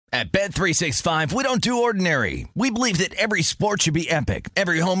At Bet365, we don't do ordinary. We believe that every sport should be epic.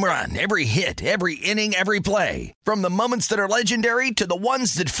 Every home run, every hit, every inning, every play. From the moments that are legendary to the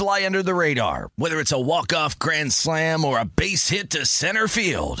ones that fly under the radar. Whether it's a walk-off grand slam or a base hit to center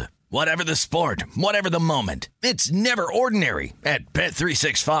field. Whatever the sport, whatever the moment. It's never ordinary at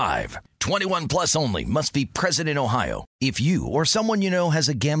Bet365. 21 plus only. Must be present in Ohio. If you or someone you know has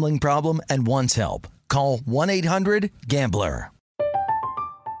a gambling problem and wants help, call 1-800-GAMBLER.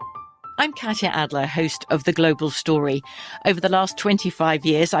 I'm Katya Adler, host of The Global Story. Over the last 25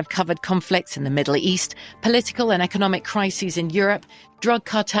 years, I've covered conflicts in the Middle East, political and economic crises in Europe, drug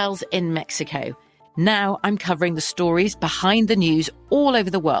cartels in Mexico. Now I'm covering the stories behind the news all over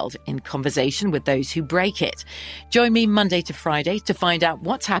the world in conversation with those who break it. Join me Monday to Friday to find out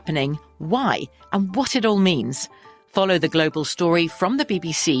what's happening, why, and what it all means. Follow The Global Story from the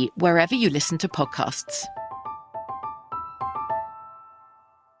BBC wherever you listen to podcasts.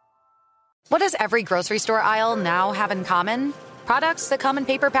 What does every grocery store aisle now have in common? Products that come in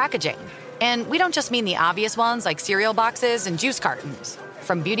paper packaging. And we don't just mean the obvious ones like cereal boxes and juice cartons.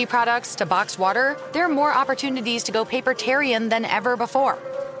 From beauty products to boxed water, there are more opportunities to go papertarian than ever before.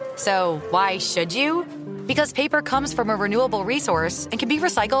 So why should you? Because paper comes from a renewable resource and can be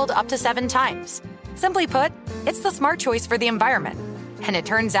recycled up to 7 times. Simply put, it's the smart choice for the environment. And it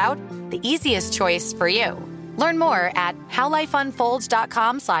turns out, the easiest choice for you. Learn more at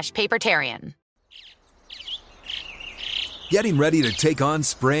howlifeunfolds.com/papertarian. Getting ready to take on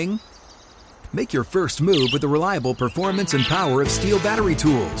spring? Make your first move with the reliable performance and power of Steel battery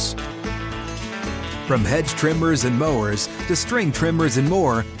tools. From hedge trimmers and mowers to string trimmers and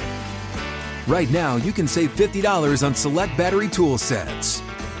more, right now you can save $50 on select battery tool sets.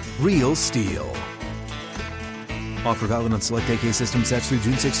 Real Steel. Offer valid on select AK system sets through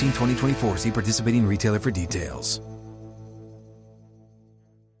June 16, 2024. See participating retailer for details.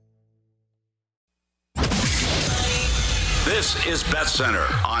 This is BetCenter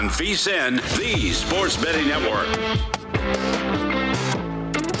on VSiN, the Sports Betting Network.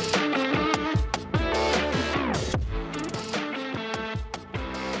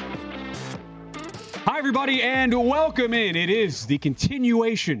 Hi, everybody, and welcome in. It is the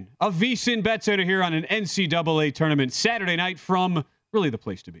continuation of VSiN BetCenter here on an NCAA tournament Saturday night from really the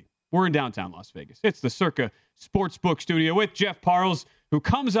place to be. We're in downtown Las Vegas. It's the Circa Sportsbook studio with Jeff Parles, who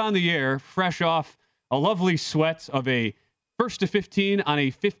comes on the air fresh off a lovely sweat of a 1st to 15 on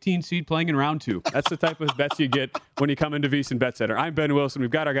a 15 seed playing in round 2. That's the type of bets you get when you come into VSiN BetCenter. I'm Ben Wilson. We've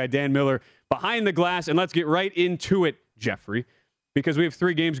got our guy Dan Miller behind the glass, and let's get right into it, Jeffrey, because we have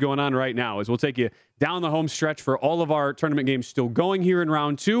 3 games going on right now. As we'll take you down the home stretch for all of our tournament games still going here in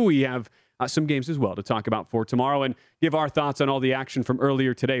round 2. We have some games as well to talk about for tomorrow and give our thoughts on all the action from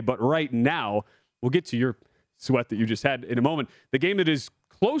earlier today. But right now, we'll get to your sweat that you just had in a moment. The game that is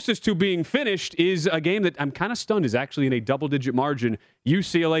closest to being finished is a game that I'm kind of stunned is actually in a double-digit margin.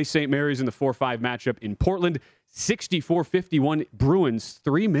 UCLA St. Mary's in the 4-5 matchup in Portland. 64-51 Bruins.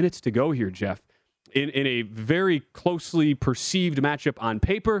 3 minutes to go here, Jeff. In a very closely perceived matchup on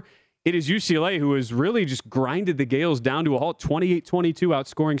paper, it is UCLA who has really just grinded the Gales down to a halt, 28-22,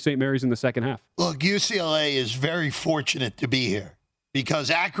 outscoring St. Mary's in the second half. Look, UCLA is very fortunate to be here because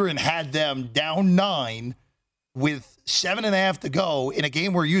Akron had them down 9 with 7.5 to go in a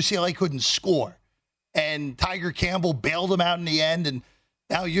game where UCLA couldn't score. And Tiger Campbell bailed them out in the end, and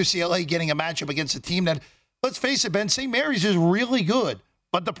now UCLA getting a matchup against a team that, let's face it, Ben, St. Mary's is really good.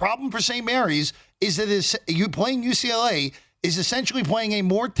 But the problem for St. Mary's is that you playing UCLA is essentially playing a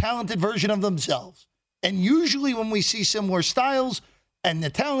more talented version of themselves. And usually when we see similar styles and the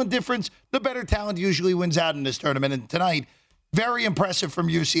talent difference, the better talent usually wins out in this tournament. And tonight, very impressive from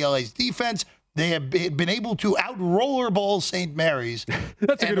UCLA's defense. They have been able to out-rollerball St. Mary's.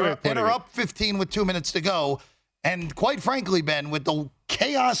 That's a good way of putting it. And are up 15 with 2 minutes to go. And quite frankly, Ben, with the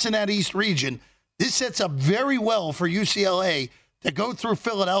chaos in that East region, this sets up very well for UCLA to go through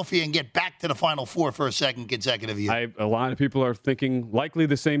Philadelphia and get back to the Final Four for a second consecutive year. A lot of people are thinking likely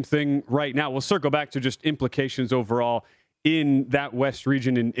the same thing right now. We'll circle back to just implications overall in that West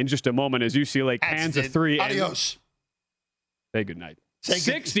region in just a moment as UCLA cans a 3. Adios. Say goodnight.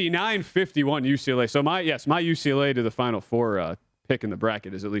 69-51 UCLA. So my UCLA to the Final Four pick in the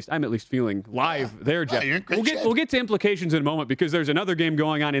bracket is I'm at least feeling live there, Jeff. We'll get to implications in a moment because there's another game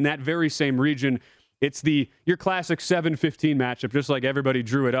going on in that very same region. It's your classic 7-15 matchup, just like everybody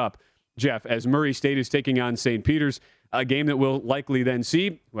drew it up, Jeff, as Murray State is taking on St. Peter's, a game that we'll likely then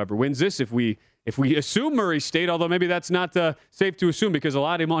see whoever wins this. If we assume Murray State, although maybe that's not safe to assume because a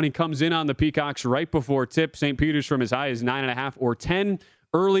lot of money comes in on the Peacocks right before tip. St. Peter's from as high as 9.5 or 10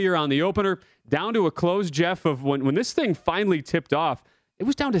 earlier on the opener, down to a close, Jeff, of when this thing finally tipped off. It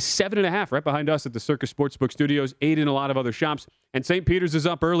was down to 7.5 right behind us at the Circus Sportsbook Studios, 8 in a lot of other shops. And St. Peter's is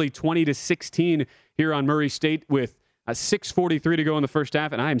up early, 20-16 here on Murray State with 6:43 to go in the first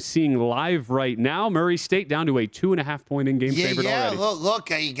half. And I am seeing live right now Murray State down to a 2.5-point in-game favorite already.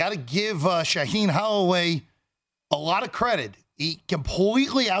 Look, you got to give Shaheen Holloway a lot of credit. He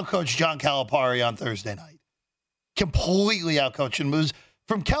completely outcoached John Calipari on Thursday night. Completely outcoached him. It was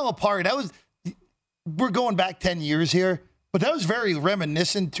from Calipari. We're going back 10 years here. But that was very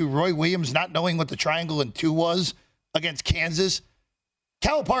reminiscent to Roy Williams not knowing what the triangle and 2 was against Kansas.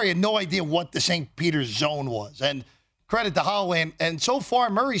 Calipari had no idea what the St. Peter's zone was. And credit to Holloway. And so far,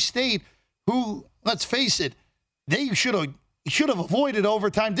 Murray State, who, let's face it, they should have avoided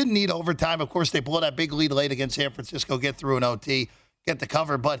overtime, didn't need overtime. Of course, they blow that big lead late against San Francisco, get through an OT, get the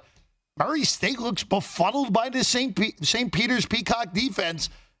cover. But Murray State looks befuddled by this St. Peter's Peacock defense.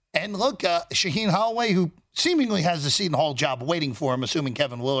 And look, Shaheen Holloway, who seemingly has the Seton Hall job waiting for him, assuming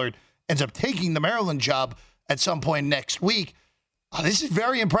Kevin Willard ends up taking the Maryland job at some point next week. This is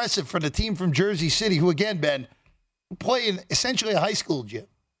very impressive for the team from Jersey City, who, again, Ben, play in essentially a high school gym.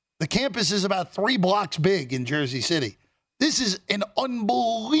 The campus is about 3 blocks big in Jersey City. This is an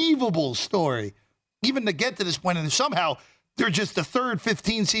unbelievable story, even to get to this point. And somehow they're just the third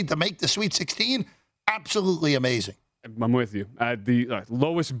 15 seed to make the Sweet 16. Absolutely amazing. I'm with you. The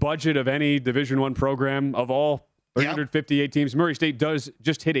lowest budget of any Division I program of all 358 teams. Murray State does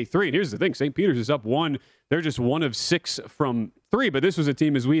just hit a 3. And here's the thing. St. Peter's is up 1. They're just 1 of 6 from 3. But this was a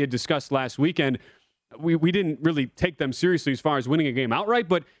team, as we had discussed last weekend, we didn't really take them seriously as far as winning a game outright.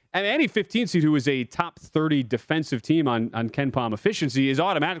 But any 15 seed who is a top 30 defensive team on KenPom efficiency is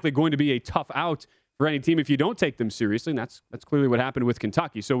automatically going to be a tough out for any team if you don't take them seriously. And that's clearly what happened with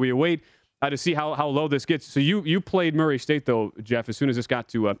Kentucky. So we await to see how low this gets. So you played Murray State, though, Jeff, as soon as this got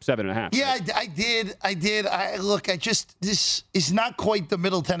to 7.5. Yeah, right? I did. This is not quite the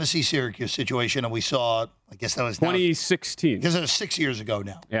Middle Tennessee Syracuse situation that we saw, I guess that was 2016. Because that was 6 years ago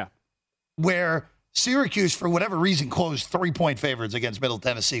now. Yeah. Where Syracuse, for whatever reason, closed 3-point favorites against Middle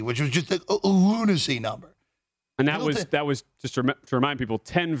Tennessee, which was just a lunacy number. And that was just to remind people,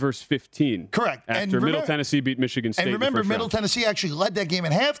 10 versus 15. Correct. After Middle Tennessee beat Michigan State. And remember, Middle Tennessee actually led that game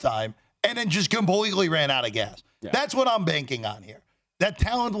at halftime and then just completely ran out of gas. Yeah. That's what I'm banking on here. That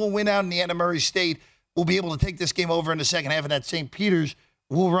talent will win out in the end of Murray State. Will be able to take this game over in the second half, and that St. Peter's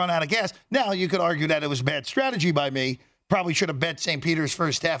will run out of gas. Now, you could argue that it was bad strategy by me. Probably should have bet St. Peter's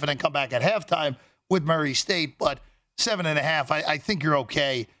first half and then come back at halftime with Murray State. But 7.5, I think you're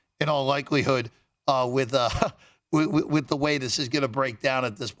okay in all likelihood with the way this is going to break down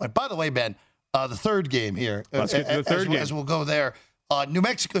at this point. By the way, Ben, the third game here. Let's get to the third game. As we'll go there. New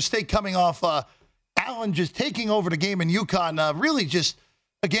Mexico State coming off Allen just taking over the game in UConn. Really just,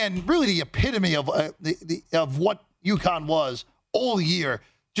 again, really the epitome of what UConn was all year.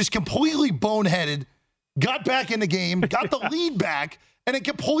 Just completely boneheaded, got back in the game, got the lead back, and then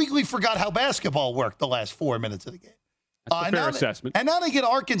completely forgot how basketball worked the last 4 minutes of the game. That's a fair assessment. And now they get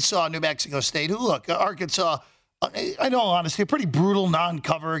Arkansas, New Mexico State, who, look, Arkansas, I know, honestly, a pretty brutal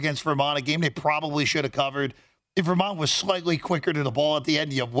non-cover against Vermont, a game they probably should have covered. If Vermont was slightly quicker to the ball at the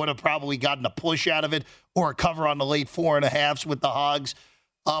end, you would have probably gotten a push out of it or a cover on the late 4.5s with the Hogs.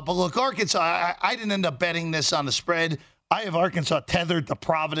 But look, Arkansas, I didn't end up betting this on the spread. I have Arkansas tethered to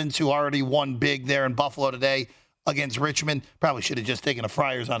Providence, who already won big there in Buffalo today against Richmond. Probably should have just taken the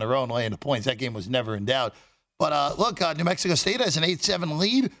Friars on their own, laying the points. That game was never in doubt. But look, New Mexico State has an 8-7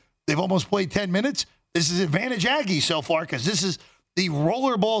 lead. They've almost played 10 minutes. This is advantage Aggies so far because this is the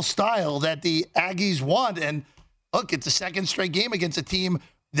rollerball style that the Aggies want. And look, it's a second straight game against a team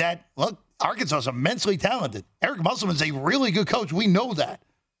that, look, Arkansas is immensely talented. Eric Musselman's a really good coach. We know that.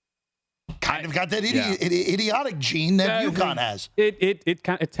 Kind of got that idiotic gene that UConn has.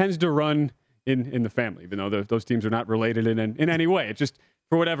 It tends to run in the family, even though those teams are not related in any way. It just,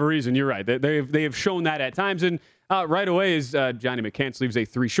 for whatever reason, you're right. They have shown that at times. And right away is Johnny McCants leaves a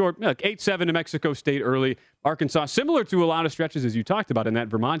 3 short. Look, 8-7 to Mexico State early. Arkansas, similar to a lot of stretches, as you talked about in that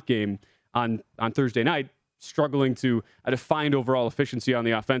Vermont game on Thursday night, struggling to find overall efficiency on the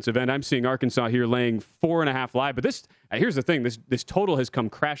offensive end. I'm seeing Arkansas here laying 4.5 live. But this, here's the thing. This total has come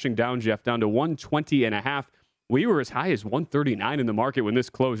crashing down, Jeff, down to 120.5. We were as high as 139 in the market when this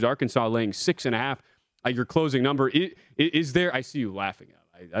closed. Arkansas laying 6.5. Your closing number is there. I see you laughing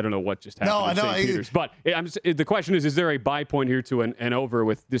at. I don't know what just happened at St. Peter's. But the question is there a buy point here to an over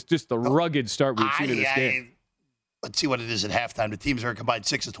with just the rugged start we've seen in this game? Let's see what it is at halftime. The teams are combined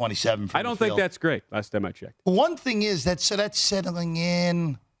 6 of 27. I don't think that's great. Last time I checked. One thing is that's settling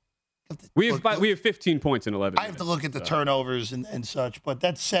in. We have 15 points in 11. I have to look at the turnovers and such, but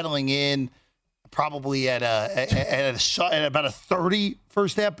that's settling in probably at about a 30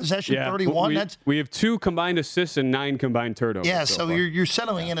 first half possession, 31. We have 2 combined assists and 9 combined turnovers. Yeah, so you're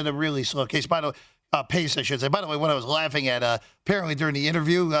settling in at a really slow pace. By the way, pace, I should say. By the way, when I was laughing at apparently during the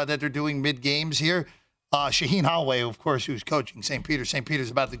interview that they're doing mid games here, Shaheen Holloway, of course, who's coaching St. Peter's. St.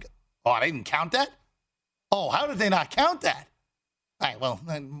 Peter's about to go. Oh, they didn't count that? Oh, how did they not count that? All right, well,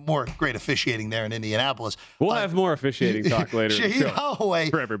 more great officiating there in Indianapolis. We'll have more officiating talk later. Shaheen Holloway,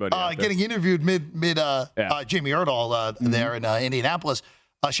 for everybody getting interviewed mid Jamie Erdahl there in Indianapolis.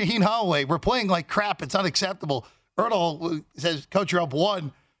 Shaheen Holloway, we're playing like crap. It's unacceptable. Erdahl says, Coach, you're up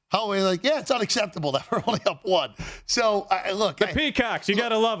 1. Holloway, like, yeah, it's unacceptable that we're only up 1. So, look. The Peacocks, you got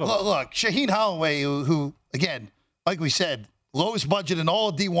to love them. Look, Shaheen Holloway, who, again, like we said, lowest budget in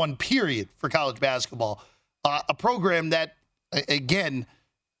all D1 period for college basketball. A program that, again,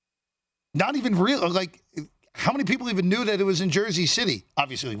 not even real. Like, how many people even knew that it was in Jersey City?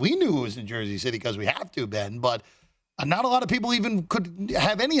 Obviously, we knew it was in Jersey City because we have to, Ben, but not a lot of people even could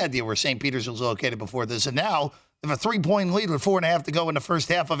have any idea where St. Peter's was located before this. And now they have a 3-point lead with 4.5 to go in the first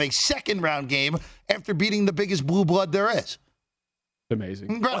half of a second-round game after beating the biggest blue blood there is. Amazing.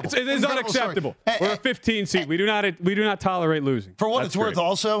 Incredible. It is unacceptable. We're a 15 seed. We do not tolerate losing. For what it's worth,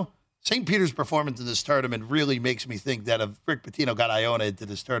 also, St. Peter's performance in this tournament really makes me think that if Rick Pitino got Iona into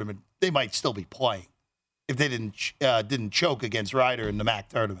this tournament, they might still be playing if they didn't choke against Ryder in the MAC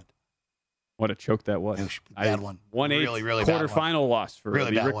tournament. What a choke that was. Bad one. 1-8 really quarterfinal loss for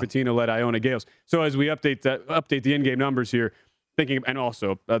really the Rick Pitino-led Iona Gales. So as we update the in-game numbers here, thinking, and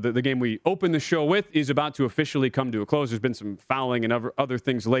also the game we opened the show with is about to officially come to a close. There's been some fouling and other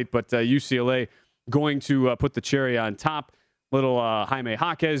things late, but UCLA going to put the cherry on top. Little Jaime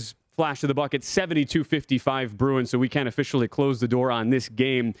Jaquez flash to the bucket, 72-55 Bruins, so we can officially close the door on this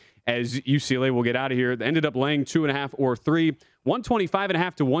game as UCLA will get out of here. They ended up laying 2.5 or 3,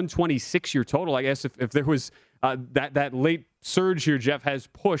 125.5 to 126 your total. I guess if there was that late surge here, Jeff,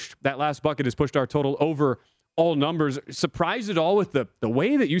 that last bucket has pushed our total over all numbers. Surprised at all with the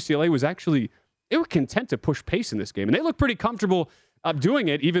way that UCLA was they were content to push pace in this game, and they looked pretty comfortable doing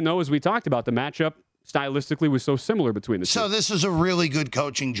it, even though, as we talked about, the matchup stylistically was so similar between the two. So this is a really good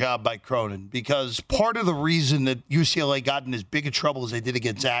coaching job by Cronin, because part of the reason that UCLA got in as big a trouble as they did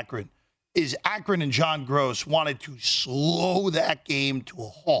against Akron is Akron and John Gross wanted to slow that game to a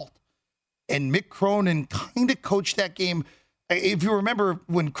halt. And Mick Cronin kind of coached that game. If you remember,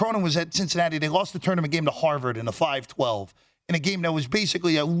 when Cronin was at Cincinnati, they lost the tournament game to Harvard in a 5-12, in a game that was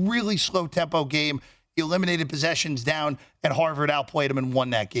basically a really slow-tempo game. He eliminated possessions down, and Harvard outplayed him and won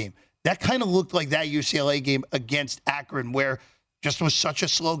that game. That kind of looked like that UCLA game against Akron, where just was such a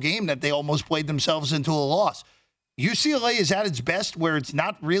slow game that they almost played themselves into a loss. UCLA is at its best where it's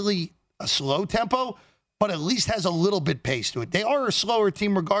not really a slow tempo, but at least has a little bit pace to it. They are a slower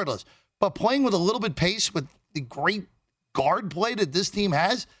team regardless, but playing with a little bit pace with the great guard play that this team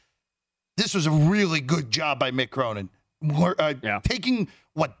has, this was a really good job by Mick Cronin. Taking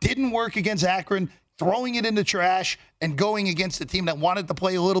what didn't work against Akron, throwing it in the trash, and going against a team that wanted to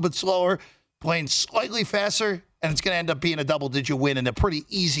play a little bit slower, playing slightly faster, and it's going to end up being a double-digit win and a pretty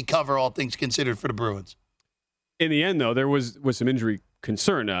easy cover, all things considered, for the Bruins. In the end, though, there was some injury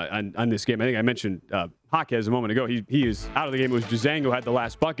concern on this game. I think I mentioned Jaquez a moment ago. He is out of the game. It was Dzango had the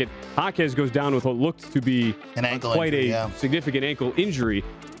last bucket. Jaquez goes down with what looked to be quite a significant ankle injury.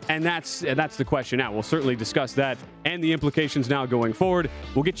 And that's the question now. We'll certainly discuss that and the implications now going forward.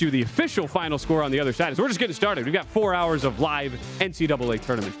 We'll get you the official final score on the other side. So we're just getting started. We've got 4 hours of live NCAA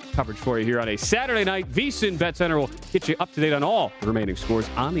tournament coverage for you here on a Saturday night. VSiN Bet Center will get you up to date on all the remaining scores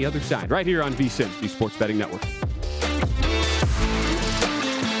on the other side, right here on VSiN, the Sports Betting Network.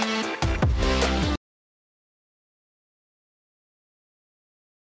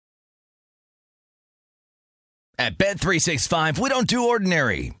 At Bet365, we don't do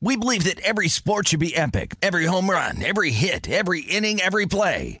ordinary. We believe that every sport should be epic. Every home run, every hit, every inning, every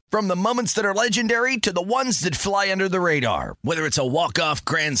play. From the moments that are legendary to the ones that fly under the radar. Whether it's a walk-off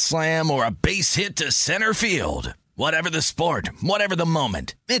grand slam or a base hit to center field. Whatever the sport, whatever the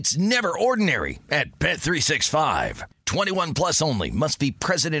moment. It's never ordinary at Bet365. 21 plus only. Must be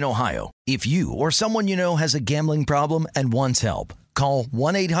present in Ohio. If you or someone you know has a gambling problem and wants help, call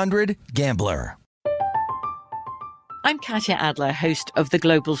 1-800-GAMBLER. I'm Katya Adler, host of The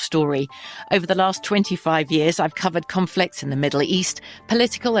Global Story. Over the last 25 years, I've covered conflicts in the Middle East,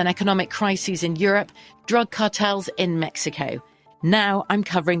 political and economic crises in Europe, drug cartels in Mexico. Now I'm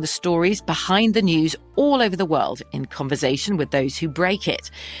covering the stories behind the news all over the world in conversation with those who break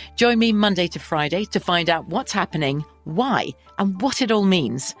it. Join me Monday to Friday to find out what's happening, why, and what it all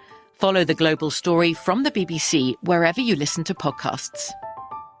means. Follow The Global Story from the BBC wherever you listen to podcasts.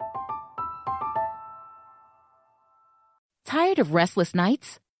 Tired of restless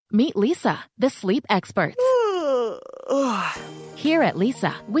nights? Meet Leesa, the sleep experts. Here at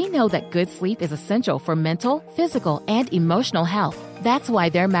Leesa, we know that good sleep is essential for mental, physical, and emotional health. That's why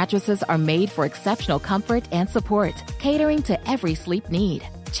their mattresses are made for exceptional comfort and support, catering to every sleep need.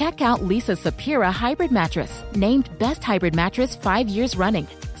 Check out Leesa's Sapira Hybrid Mattress, named Best Hybrid Mattress 5 years running.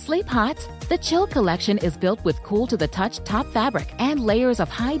 Sleep hot? The Chill Collection is built with cool-to-the-touch top fabric and layers of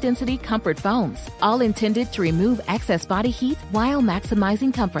high-density comfort foams, all intended to remove excess body heat while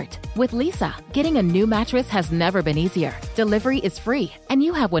maximizing comfort. With Leesa, getting a new mattress has never been easier. Delivery is free, and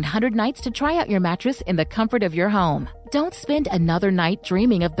you have 100 nights to try out your mattress in the comfort of your home. Don't spend another night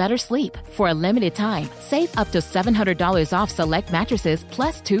dreaming of better sleep. For a limited time, save up to $700 off select mattresses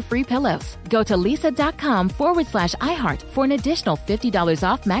plus 2 free pillows. Go to leesa.com/iHeart for an additional $50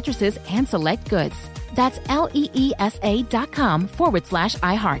 off mattresses and select goods. That's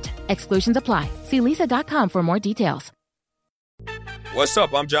LEESA.com/iHeart. Exclusions apply. See leesa.com for more details. What's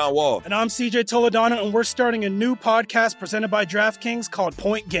up? I'm John Wall. And I'm CJ Toledano, and we're starting a new podcast presented by DraftKings called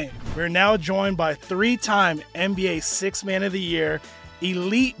Point Game. We're now joined by 3-time NBA Sixth Man of the Year,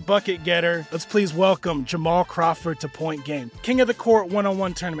 elite bucket getter. Let's please welcome Jamal Crawford to Point Game. King of the Court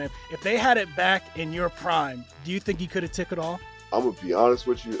one-on-one tournament. If they had it back in your prime, do you think you could have took it all? I'm going to be honest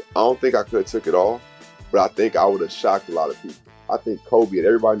with you. I don't think I could have took it all, but I think I would have shocked a lot of people. I think Kobe and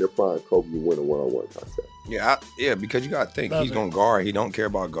everybody in their prime, Kobe would win a one-on-one contest. Yeah, because you got to think. He's going to guard. He don't care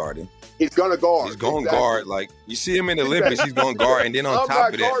about guarding. He's going to guard. He's going to guard. Like, you see him in the Olympics, he's going to guard. And then on top of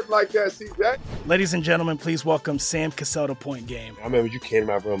that. I'm not guarding like that, CJ. Ladies and gentlemen, please welcome Sam Cassell to Point Game. I remember you came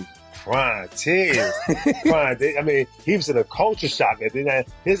out from prime 10. Prime. I mean, he was in a culture shock. And then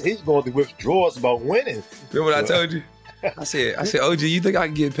he's going through withdrawals about winning. Remember what I told you? I said, OG, you think I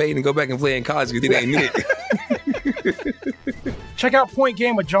can get paid and go back and play in college because it ain't it? Check out Point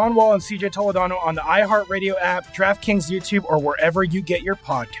Game with John Wall and CJ Toledano on the iHeartRadio app, DraftKings YouTube, or wherever you get your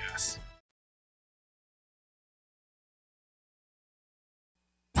podcasts.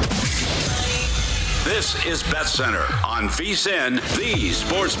 This is BetCenter on VSiN, the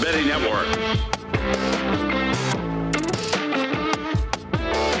Sports Betting Network.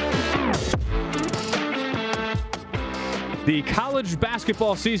 The college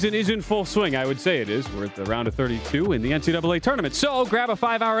basketball season is in full swing. I would say it is. We're at the round of 32 in the NCAA tournament. So grab a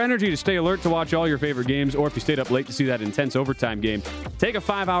 5-hour energy to stay alert to watch all your favorite games, or if you stayed up late to see that intense overtime game, take a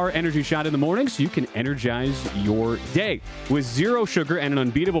 5-hour energy shot in the morning so you can energize your day. With zero sugar and an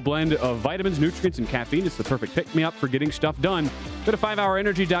unbeatable blend of vitamins, nutrients, and caffeine, it's the perfect pick-me-up for getting stuff done. Go to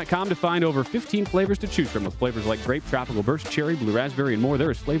 5hourenergy.com to find over 15 flavors to choose from, with flavors like grape, tropical burst, cherry, blue raspberry, and more.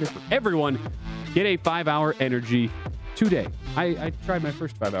 There is flavor for everyone. Get a 5-hour energy today. I tried my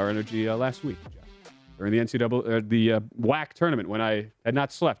first 5-hour energy last week, Jeff, during the NCAA, the WAC tournament when I had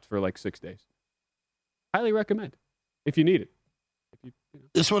not slept for like 6 days. Highly recommend if you need it.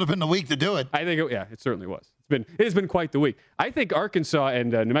 This would have been the week to do it. I think, it certainly was. It has been quite the week. I think Arkansas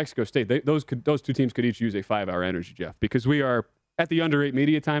and New Mexico State, those two teams could each use a 5-hour energy, Jeff, because we are at the under 8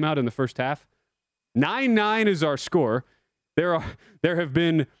 media timeout in the first half. 9-9 is our score. There have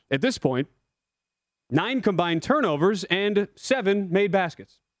been, at this point, 9 combined turnovers and 7 made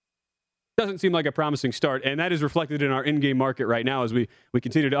baskets. Doesn't seem like a promising start, and that is reflected in our in-game market right now as we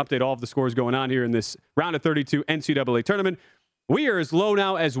continue to update all of the scores going on here in this round of 32 NCAA tournament. We are as low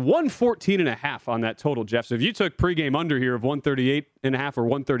now as 114.5 on that total, Jeff. So if you took pregame under here of 138.5 or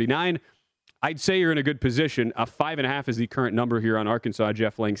 139, I'd say you're in a good position. A 5.5 is the current number here on Arkansas,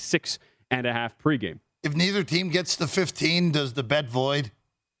 Jeff, laying 6.5 pregame. If neither team gets to 15, does the bet void?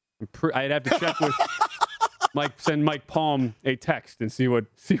 I'd have to check with send Mike Palm a text and see what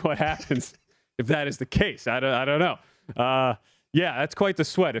happens if that is the case. I don't know. Yeah, that's quite the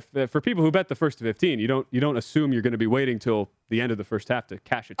sweat. If for people who bet the first to 15, you don't assume you're going to be waiting till the end of the first half to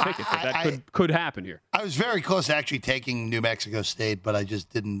cash a ticket. But that could happen here. I was very close to actually taking New Mexico State, but I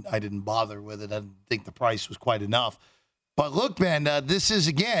just didn't bother with it. I didn't think the price was quite enough. But look, man, this is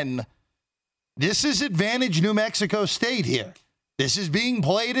advantage New Mexico State here. This is being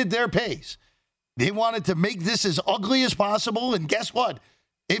played at their pace. They wanted to make this as ugly as possible, and guess what?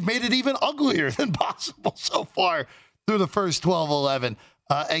 They've made it even uglier than possible so far through the first 12-11.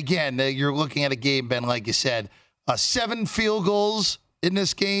 Again, you're looking at a game, Ben, like you said, 7 field goals in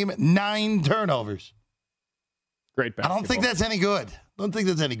this game, 9 turnovers. Great basketball. I don't think that's any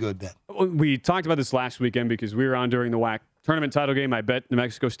good. Ben. We talked about this last weekend because we were on during the WAC tournament title game. I bet New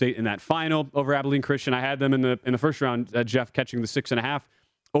Mexico State in that final over Abilene Christian. I had them in the first round, Jeff, catching the 6.5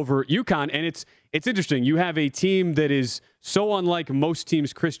 over UConn. And it's interesting. You have a team that is so unlike most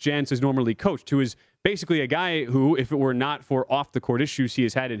teams Chris Jans has normally coached, who is basically a guy who, if it were not for off-the-court issues he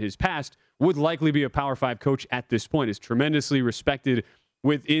has had in his past, would likely be a Power 5 coach at this point, is tremendously respected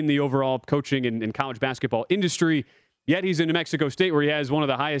within the overall coaching and college basketball industry. Yet he's in New Mexico State, where he has one of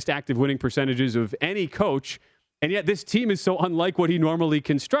the highest active winning percentages of any coach. And yet this team is so unlike what he normally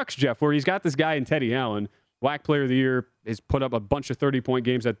constructs, Jeff, where he's got this guy in Teddy Allen, WAC Player of the Year, has put up a bunch of 30-point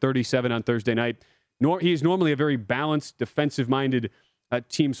games at 37 on Thursday night. He's normally a very balanced, defensive-minded,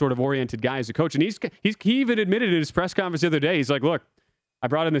 team sort of oriented guy as a coach. And he even admitted in his press conference the other day, he's like, look, I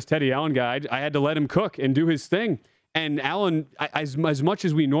brought in this Teddy Allen guy. I had to let him cook and do his thing. And Allen, as much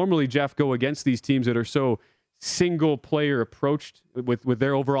as we normally, Jeff, go against these teams that are so single-player approached with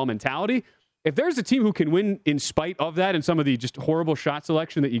their overall mentality, if there's a team who can win in spite of that and some of the just horrible shot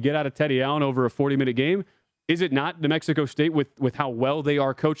selection that you get out of Teddy Allen over a 40-minute game, is it not New Mexico State with how well they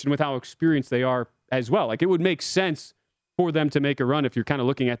are coached and with how experienced they are as well? Like, it would make sense for them to make a run if you're kind of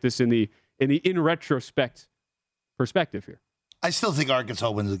looking at this in the retrospect perspective here. I still think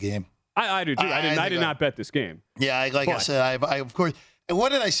Arkansas wins the game. I do too. I did not bet this game. Yeah, I said, I of course. And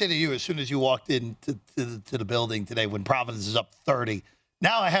what did I say to you as soon as you walked into to the building today when Providence is up 30?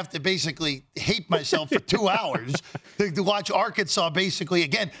 Now I have to basically hate myself for 2 hours to watch Arkansas basically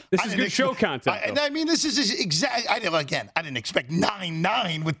again. This is good show content. I mean, this is exact. I didn't expect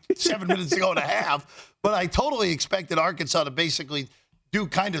 9-9 with 7 minutes to go in a half, but I totally expected Arkansas to basically do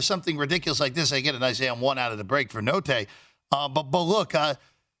kind of something ridiculous like this. I get a nice one out of the break for Note. But look,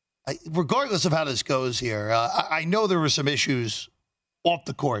 regardless of how this goes here, I know there were some issues off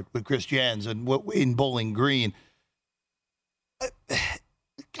the court with Chris Jans and in Bowling Green.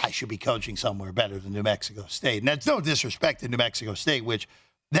 I should be coaching somewhere better than New Mexico State. And that's no disrespect to New Mexico State, which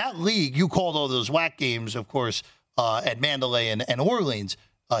that league, you called all those WAC games, of course, at Mandalay and Orleans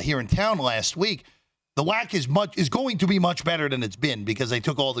here in town last week. The WAC is going to be much better than it's been because they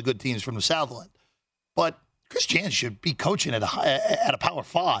took all the good teams from the Southland. But Chris Jans should be coaching at a Power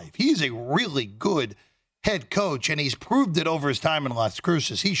 5. He's a really good head coach, and he's proved it over his time in Las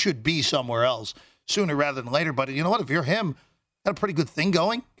Cruces. He should be somewhere else sooner rather than later. But you know what? If you're him, got a pretty good thing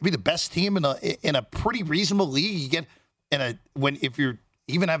going. Could be the best team in a pretty reasonable league. You get if you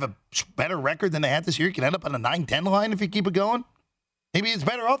even have a better record than they had this year, you can end up on a 9-10 line if you keep it going. Maybe it's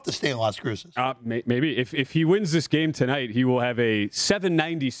better off to stay in Las Cruces. Maybe if he wins this game tonight, he will have a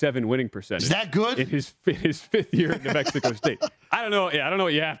 797 winning percentage. Is that good? In his fifth year at New Mexico State. I don't know. Yeah, I don't know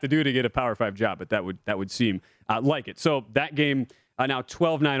what you have to do to get a Power 5 job, but that would seem like it. So that game now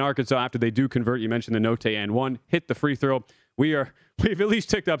 12-9 Arkansas after they do convert. You mentioned the Note and one hit the free throw. We've at least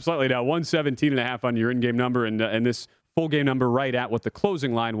ticked up slightly now, 117.5 on your in-game number, and this full game number right at what the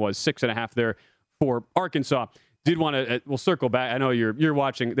closing line was, 6.5 there for Arkansas. Did want to we'll circle back. I know you're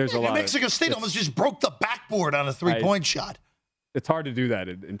watching. There's a lot. New Mexico State almost just broke the backboard on a 3-point shot. It's hard to do that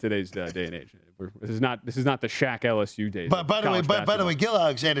in today's day and age. This is not the Shaq LSU days. But by the way, Gil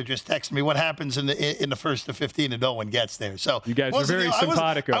Alexander just texted me what happens in the first to 15 and no one gets there. So you guys are very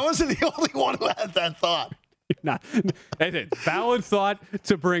simpatico. I wasn't the only one who had that thought. Valid thought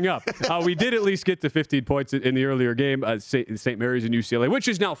to bring up. We did at least get to 15 points in the earlier game, St. Mary's and UCLA, which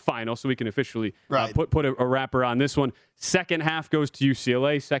is now final, so we can officially put a wrapper on this one. Second half goes to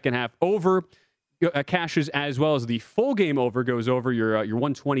UCLA. Second half over cashes as well as the full game over goes over your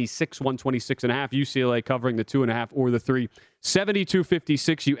 126.5. UCLA covering the 2.5 or the 3.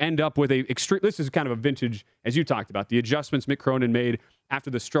 72-56. You end up with a extreme. This is kind of a vintage, as you talked about, the adjustments Mick Cronin made after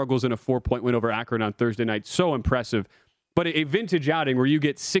the struggles in a 4-point win over Akron on Thursday night. So impressive. But a vintage outing where you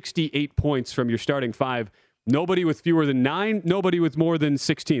get 68 points from your starting 5. Nobody with fewer than 9, nobody with more than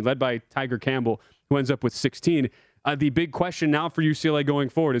 16, led by Tiger Campbell, who ends up with 16. The big question now for UCLA going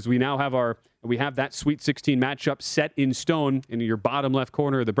forward is we have that Sweet 16 matchup set in stone in your bottom left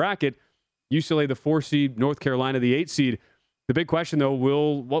corner of the bracket. UCLA, the 4 seed, North Carolina, the 8 seed. The big question, though,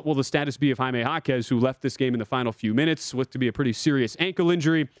 what will the status be of Jaime Jaquez, who left this game in the final few minutes with to be a pretty serious ankle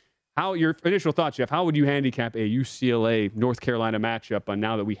injury? Your initial thoughts, Jeff, how would you handicap a UCLA-North Carolina matchup on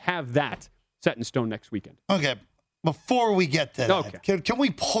now that we have that set in stone next weekend? Okay, before we get to that, can we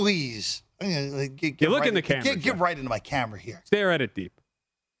please get look right in the camera? Get right into my camera here. Stare at it deep.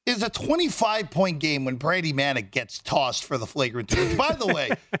 Is a 25-point game when Brady Manick gets tossed for the flagrant 2. Which, by the way,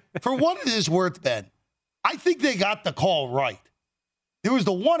 for what it is worth, Ben, I think they got the call right. There was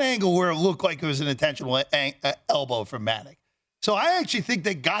the one angle where it looked like it was an intentional elbow from Manick. So I actually think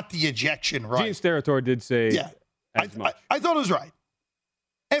they got the ejection right. Gene Steratore did say as much. I thought it was right.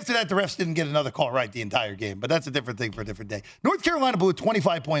 After that, the refs didn't get another call right the entire game, but that's a different thing for a different day. North Carolina blew a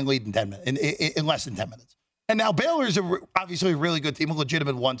 25-point lead in 10 minutes, in less than 10 minutes. And now Baylor's obviously a really good team, a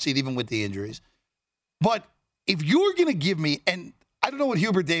legitimate 1 seed, even with the injuries. But if you're going to give me, and I don't know what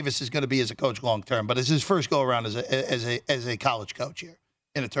Hubert Davis is going to be as a coach long term, but it's his first go around as a college coach here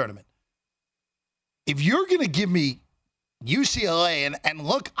in a tournament. if you're going to give me UCLA, and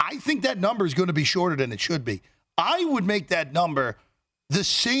look, I think that number is going to be shorter than it should be. I would make that number the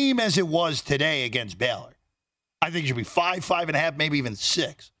same as it was today against Baylor. I think it should be 5, 5.5, maybe even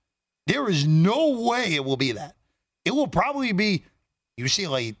 6. There is no way it will be that. It will probably be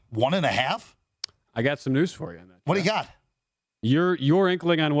UCLA 1.5. I got some news for you on that. What do you got? Your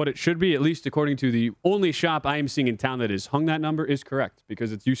inkling on what it should be, at least according to the only shop I am seeing in town that has hung that number, is correct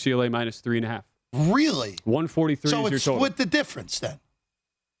because it's UCLA minus 3.5. Really? 143 so is your total. So it's split the difference then?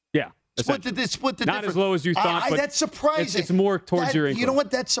 Yeah. Split the difference. Not as low as you thought, but that's surprising. It's more towards your inkling. You know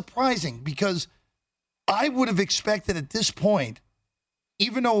what? That's surprising because I would have expected at this point,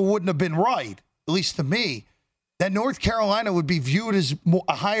 even though it wouldn't have been right, at least to me, that North Carolina would be viewed as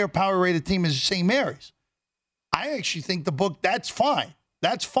a higher power-rated team as St. Mary's. I actually think the book, that's fine.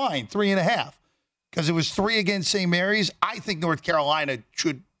 That's fine, 3.5. Because it was 3 against St. Mary's. I think North Carolina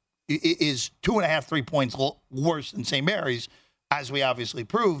is 2.5, 3 points worse than St. Mary's, as we obviously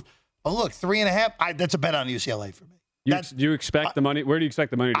proved. But look, 3.5, that's a bet on UCLA for me. Do you expect the money? Where do you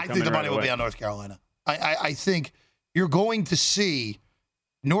expect the money to come in? I think the money will be on North Carolina. I think you're going to see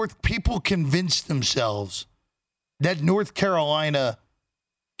people convince themselves that North Carolina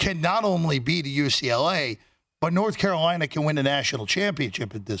can not only beat UCLA, but North Carolina can win a national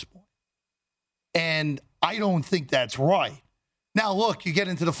championship at this point. And I don't think that's right. Now, look, you get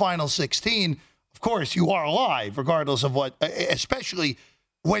into the final 16, of course, you are alive, regardless of what, especially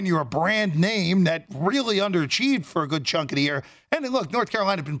when you're a brand name that really underachieved for a good chunk of the year. And then, look, North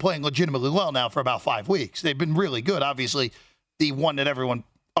Carolina has been playing legitimately well now for about 5 weeks. They've been really good. Obviously, the one that everyone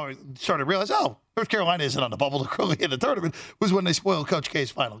started to realize, North Carolina isn't on the bubble early in the tournament, was when they spoiled Coach K's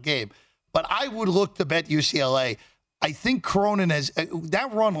final game. But I would look to bet UCLA. I think Cronin that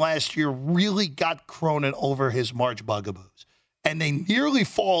run last year really got Cronin over his March bugaboos. And they nearly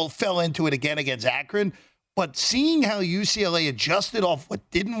fell into it again against Akron. But seeing how UCLA adjusted off what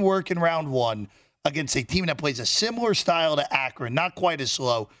didn't work in round 1 against a team that plays a similar style to Akron, not quite as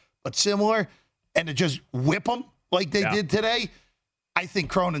slow, but similar, and to just whip them like they did today, I think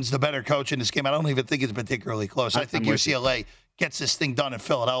Cronin's the better coach in this game. I don't even think it's particularly close. I think UCLA gets this thing done in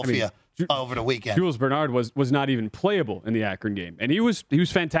Philadelphia over the weekend. Jules Bernard was not even playable in the Akron game, and he was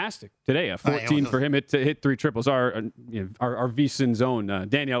fantastic today. 14 for him to hit 3 triples. Our VSiN's own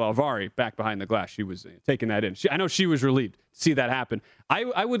Danielle Alvari back behind the glass. She was taking that in. I know she was relieved to see that happen.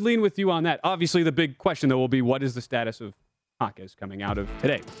 I would lean with you on that. Obviously, the big question though will be what is the status of Jaquez coming out of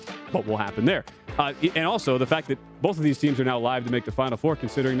today? What will happen there? And also the fact that both of these teams are now live to make the Final Four,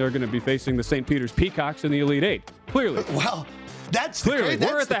 considering they're going to be facing the St. Peter's Peacocks in the Elite Eight. Clearly. Well, that's clearly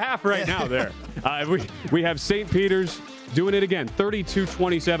we're at the half right now. There, we have St. Peter's doing it again.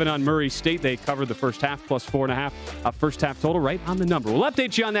 32-27 on Murray State. They covered the first half plus 4.5. First half total right on the number. We'll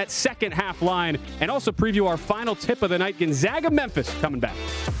update you on that second half line and also preview our final tip of the night. Gonzaga Memphis coming back.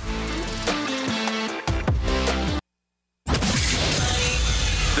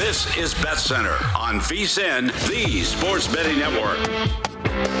 This is Bet Center on VSiN, the Sports Betting Network.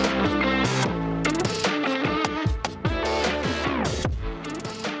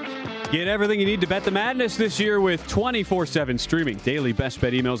 Get everything you need to bet the madness this year with 24/7 streaming. Daily best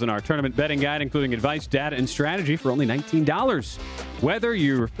bet emails in our tournament betting guide, including advice, data, and strategy for only $19. Whether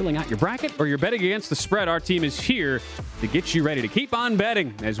you're filling out your bracket or you're betting against the spread, our team is here to get you ready to keep on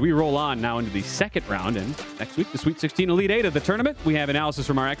betting as we roll on now into the second round. And next week, the Sweet 16 Elite 8 of the tournament. We have analysis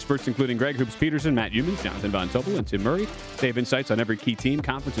from our experts, including Greg Hoops Peterson, Matt Youmans, Jonathan Von Tobel, and Tim Murray. They have insights on every key team,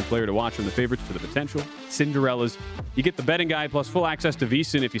 conference, and player to watch, from the favorites to the potential Cinderellas. You get the betting guide plus full access to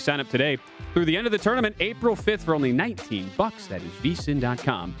VSiN if you sign up today through the end of the tournament, April 5th, for only $19. That is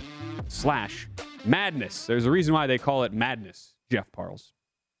VSiN.com/madness. There's a reason why they call it madness. Jeff Parles.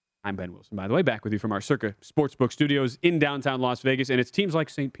 I'm Ben Wilson, by the way, back with you from our Circa Sportsbook studios in downtown Las Vegas. And it's teams like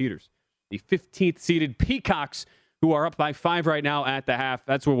St. Peter's, the 15th seeded Peacocks, who are up by 5 right now at the half.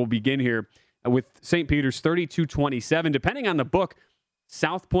 That's where we'll begin here with St. Peter's 32-27. Depending on the book,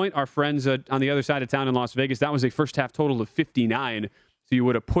 South Point, our friends on the other side of town in Las Vegas, that was a first half total of 59. So you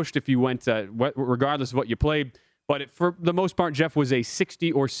would have pushed if you went, regardless of what you played. But for the most part, Jeff, was a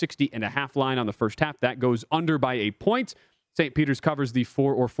 60 or 60.5 line on the first half. That goes under by a point. St. Peter's covers the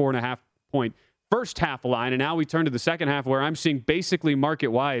 4 or 4.5 point first half line. And now we turn to the second half, where I'm seeing basically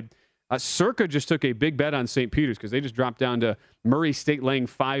market-wide. Circa just took a big bet on St. Peter's because they just dropped down to Murray State laying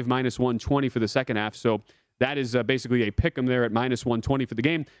 5 minus 120 for the second half. So that is basically a pick 'em there at minus 120 for the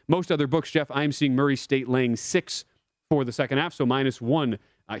game. Most other books, Jeff, I'm seeing Murray State laying 6 for the second half, so minus 1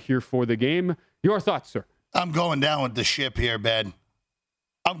 here for the game. Your thoughts, sir? I'm going down with the ship here, Ben.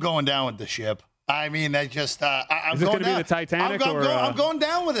 I'm going down with the ship. I mean, I just I'm Is it going going to be the Titanic? I'm going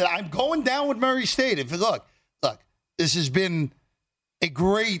down with it. I'm going down with Murray State. If you look, this has been a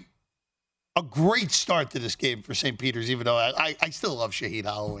great start to this game for St. Peter's. Even though I still love Shaheen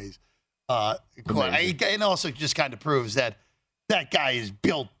Holloway's. And also just kind of proves that guy is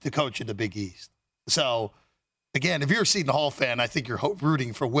built to coach in the Big East. So, again, if you're a Seton Hall fan, I think you're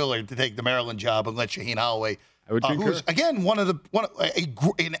rooting for Willard to take the Maryland job and let Shaheen Holloway, who's, again,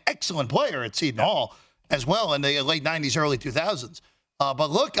 an excellent player at Seton Hall as well in the late 90s, early 2000s. But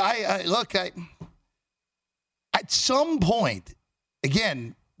look, at some point,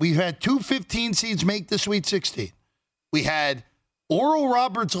 again, we've had 2 15 seeds make the Sweet 16. We had Oral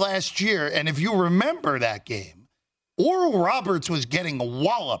Roberts last year, and if you remember that game, Oral Roberts was getting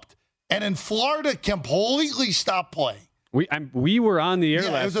walloped, and in Florida completely stopped playing. We were on the air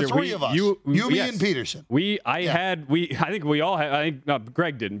last year. It was the three of us. You, me, and Peterson. I think we all had. I think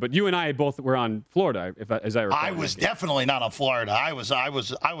Greg didn't, but you and I both were on Florida, as I recall. I was definitely not on Florida. I was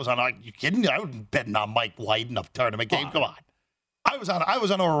on. Are you kidding me? I was betting on Mike White in a tournament game. Come on. I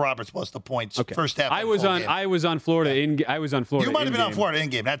was on Oral Roberts plus the points first half. I was on Florida I was on Florida. You might have been on Florida in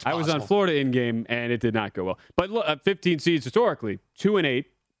game. That's possible. I was on Florida in game, and it did not go well. But look, 15 seeds historically, 2-8,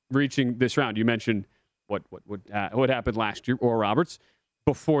 reaching this round. You mentioned what happened last year, Oral Roberts.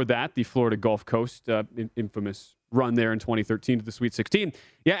 Before that, the Florida Gulf Coast infamous run there in 2013 to the Sweet 16.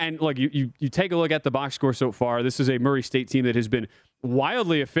 Yeah, and look, you take a look at the box score so far. This is a Murray State team that has been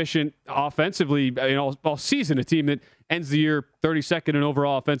wildly efficient offensively all season, a team that ends the year 32nd in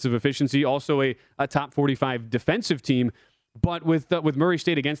overall offensive efficiency, also a top 45 defensive team. But with Murray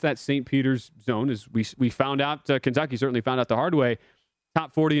State against that St. Peter's zone, as we found out, Kentucky certainly found out the hard way,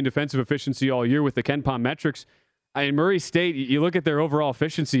 top 40 in defensive efficiency all year with the KenPom metrics. In Murray State, you look at their overall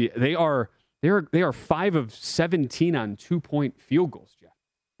efficiency, they are 5 of 17 on 2-point field goals, Jeff.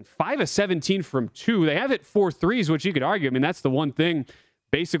 And 5 of 17 from 2. They have hit 4 threes, which you could argue. I mean, that's the one thing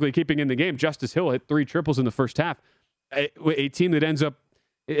basically keeping in the game. Justice Hill hit 3 triples in the first half. A team that ends up,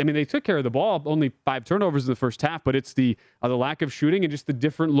 I mean, they took care of the ball, only 5 turnovers in the first half, but it's the lack of shooting and just the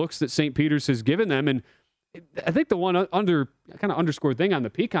different looks that St. Peter's has given them. And I think the one kind of underscored thing on the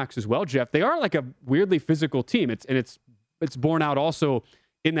Peacocks as well, Jeff, they are like a weirdly physical team. It's borne out also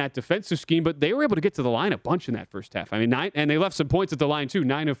in that defensive scheme, but they were able to get to the line a bunch in that first half. I mean, 9, and they left some points at the line too,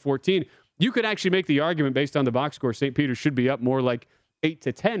 9 of 14. You could actually make the argument based on the box score, St. Peter's should be up more like 8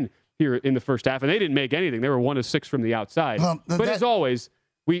 to 10 here in the first half, and they didn't make anything. They were 1 of 6 from the outside. But as always,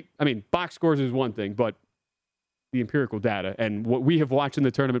 box scores is one thing, but the empirical data and what we have watched in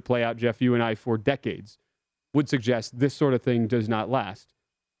the tournament play out, Jeff, you and I, for decades, would suggest this sort of thing does not last.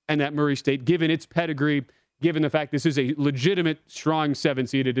 And that Murray State, given its pedigree, given the fact this is a legitimate, strong 7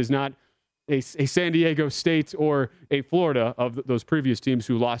 seed, it is not a San Diego State or a Florida of those previous teams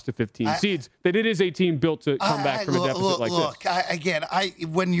who lost to 15 seeds, that it is a team built to come back from a deficit like this.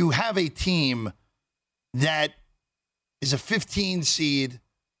 When you have a team that is a 15 seed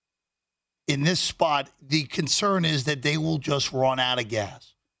in this spot, the concern is that they will just run out of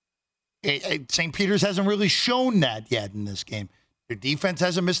gas. St. Peter's hasn't really shown that yet in this game. Their defense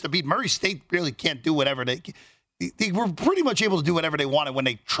hasn't missed a beat. Murray State really can't do whatever they were pretty much able to do whatever they wanted when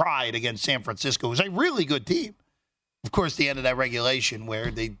they tried against San Francisco. It was a really good team. Of course, the end of that regulation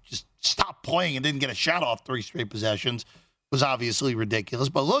where they just stopped playing and didn't get a shot off 3 straight possessions was obviously ridiculous.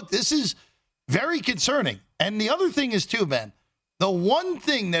 But look, this is very concerning. And the other thing is, too, Ben, the one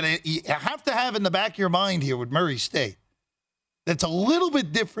thing that you have to have in the back of your mind here with Murray State that's a little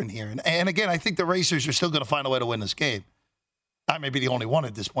bit different here. And again, I think the Racers are still going to find a way to win this game. I may be the only one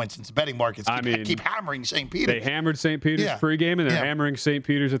at this point since the betting markets keep hammering St. Peter's. They hammered St. Peter's pregame, and they're hammering St.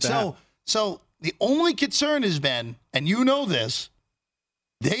 Peter's at the half. So the only concern is, Ben, and you know this,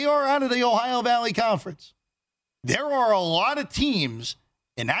 they are out of the Ohio Valley Conference. There are a lot of teams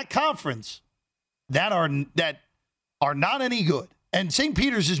in that conference that are not any good. And St.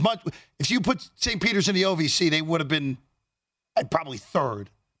 Peter's is much. If you put St. Peter's in the OVC, they would have been probably third.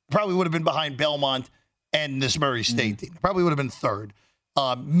 Probably would have been behind Belmont and this Murray State team. Probably would have been third.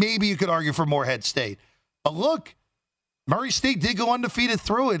 Maybe you could argue for Morehead State. But look, Murray State did go undefeated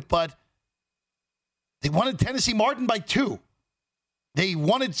through it, but they wanted Tennessee Martin by 2. They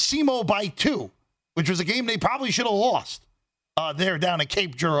wanted SEMO by 2, which was a game they probably should have lost there down at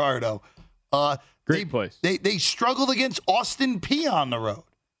Cape Girardeau. Great place. They struggled against Austin Peay on the road.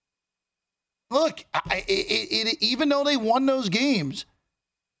 Look, even though they won those games,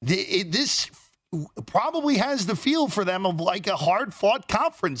 this probably has the feel for them of like a hard-fought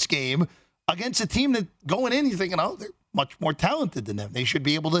conference game against a team that going in, you're thinking, oh, they're much more talented than them. They should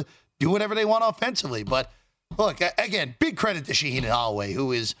be able to do whatever they want offensively. But look, again, big credit to Shaheen Holloway,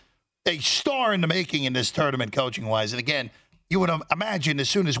 who is a star in the making in this tournament coaching-wise. And again, you would imagine as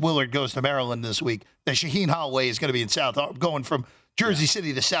soon as Willard goes to Maryland this week that Shaheen Holloway is going to be in going from Jersey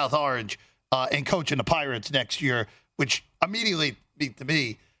City to South Orange and coaching the Pirates next year, which immediately, to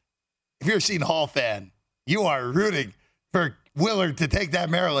me, if you're a Seton Hall fan, you are rooting for Willard to take that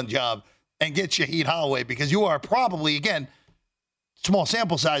Maryland job and get Shaheen Holloway, because you are probably, again, small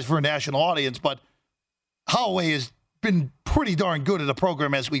sample size for a national audience, but Holloway has been pretty darn good at the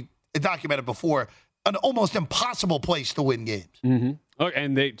program, as we documented before. An almost impossible place to win games. Mm-hmm. Okay,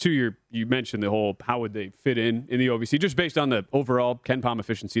 and you mentioned the whole how would they fit in the OVC, just based on the overall KenPom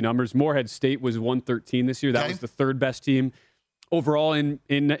efficiency numbers. Morehead State was 113 this year. That was the third best team overall in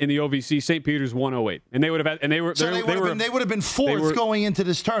the OVC. St. Peter's 108, and they would have had, and they would have been fourth going into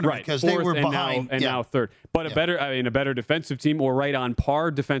this tournament because they were behind now third. But a better defensive team, or right on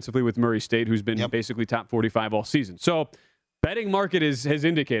par defensively with Murray State, who's been basically top 45 all season. So betting market is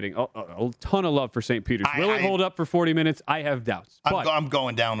indicating a ton of love for St. Peter's. Will it hold up for 40 minutes? I have doubts. I'm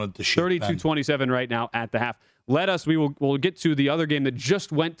going down with the ship. 32-27 right now at the half. We'll get to the other game that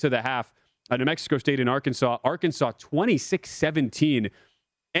just went to the half. New Mexico State and Arkansas. Arkansas 26-17.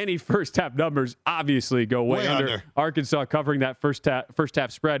 Any first half numbers obviously go way under. Arkansas covering that first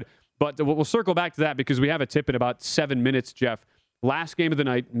half spread. But we'll circle back to that because we have a tip in about 7 minutes, Jeff. Last game of the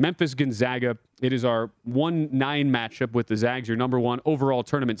night, Memphis-Gonzaga. It is our 1-9 matchup with the Zags, your number one overall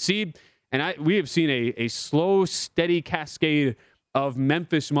tournament seed. And we have seen a slow, steady cascade of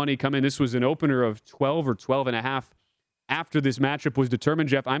Memphis money come in. This was an opener of 12 or 12.5 after this matchup was determined,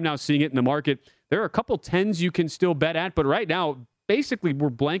 Jeff. I'm now seeing it in the market. There are a couple tens you can still bet at, but right now, basically, we're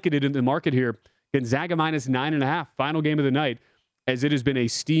blanketed in the market here. Gonzaga minus 9.5, final game of the night, as it has been a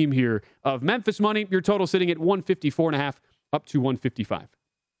steam here of Memphis money. Your total sitting at 154.5. up to 155.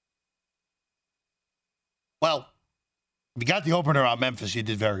 Well, if you got the opener on Memphis, you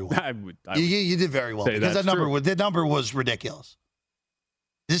did very well. You did very well because that number was ridiculous.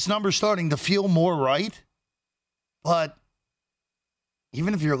 This number's starting to feel more right, but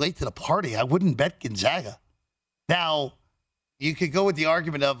even if you're late to the party, I wouldn't bet Gonzaga. Now, you could go with the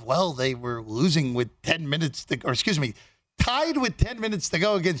argument of, well, they were losing with 10 minutes tied with 10 minutes to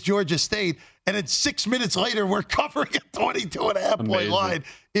go against Georgia State, and then 6 minutes later, we're covering a 22.5-point line,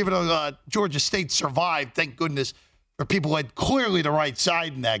 even though Georgia State survived, thank goodness, for people who had clearly the right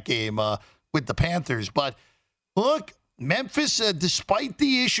side in that game with the Panthers. But look, Memphis, despite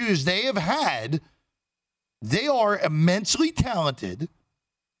the issues they have had, they are immensely talented,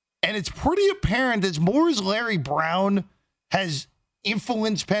 and it's pretty apparent as more as Larry Brown has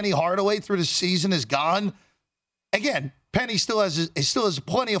influenced Penny Hardaway through the season has gone. Again, Penny still has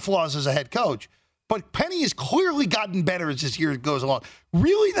plenty of flaws as a head coach, but Penny has clearly gotten better as this year goes along.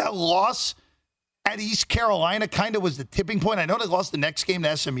 Really, that loss at East Carolina kind of was the tipping point. I know they lost the next game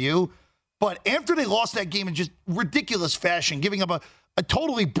to SMU, but after they lost that game in just ridiculous fashion, giving up a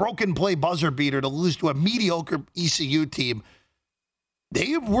totally broken play buzzer beater to lose to a mediocre ECU team,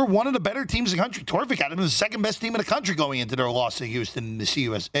 they were one of the better teams in the country. Terrific. Had them as the second best team in the country going into their loss to Houston in the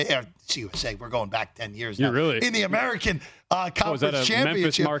CUSA. We're going back 10 years now. Really? In the American Conference was that a Championship.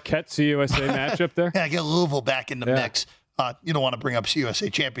 Memphis Marquette CUSA matchup there? Yeah, get Louisville back in the mix. You don't want to bring up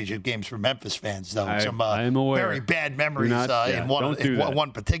CUSA championship games for Memphis fans, though. I am aware. Very bad memories in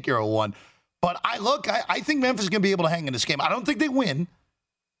one particular one. But I think Memphis is going to be able to hang in this game. I don't think they win,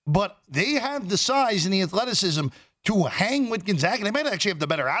 but they have the size and the athleticism to hang with Gonzaga. They might actually have the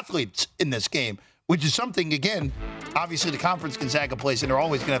better athletes in this game, which is something, again, obviously the conference Gonzaga plays, and they're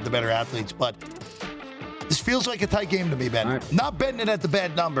always going to have the better athletes. But this feels like a tight game to me, Ben. Right. Not betting it at the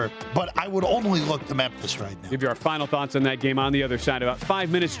bad number, but I would only look to Memphis right now. Give you our final thoughts on that game on the other side. About 5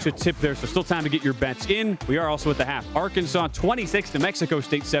 minutes to tip there, so still time to get your bets in. We are also at the half. Arkansas 26 to Mexico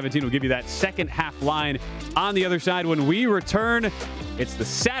State 17. We'll give you that second half line on the other side when we return. It's the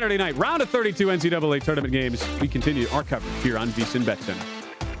Saturday night round of 32 NCAA tournament games. We continue our coverage here on VSiN Bet Center.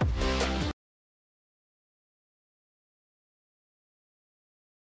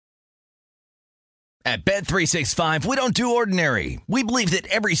 At Bet365, we don't do ordinary. We believe that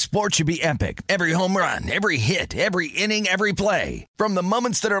every sport should be epic. Every home run, every hit, every inning, every play. From the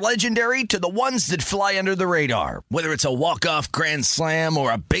moments that are legendary to the ones that fly under the radar. Whether it's a walk-off grand slam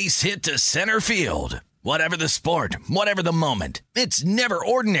or a base hit to center field. Whatever the sport, whatever the moment. It's never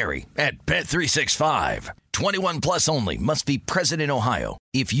ordinary at Bet365. 21 plus only. Must be present in Ohio.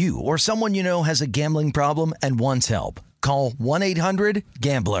 If you or someone you know has a gambling problem and wants help, call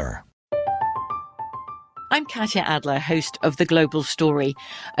 1-800-GAMBLER. I'm Katya Adler, host of The Global Story.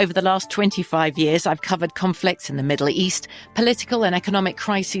 Over the last 25 years, I've covered conflicts in the Middle East, political and economic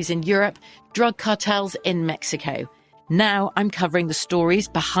crises in Europe, drug cartels in Mexico. Now I'm covering the stories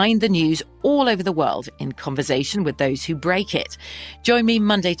behind the news all over the world in conversation with those who break it. Join me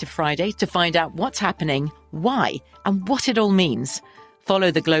Monday to Friday to find out what's happening, why, and what it all means.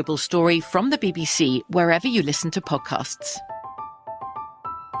 Follow The Global Story from the BBC wherever you listen to podcasts.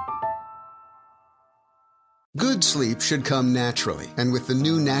 Good sleep should come naturally, and with the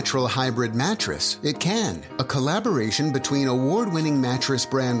new Natural Hybrid mattress, it can. A collaboration between award-winning mattress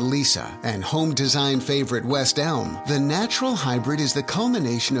brand Leesa and home design favorite West Elm, the Natural Hybrid is the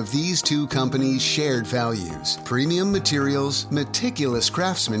culmination of these two companies' shared values: premium materials, meticulous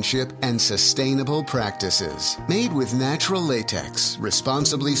craftsmanship, and sustainable practices. Made with natural latex,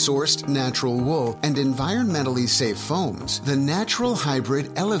 responsibly sourced natural wool, and environmentally safe foams, the Natural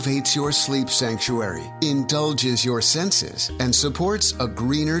Hybrid elevates your sleep sanctuary, indulges your senses, and supports a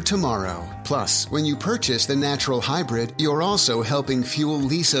greener tomorrow. Plus, when you purchase the Natural Hybrid, you're also helping fuel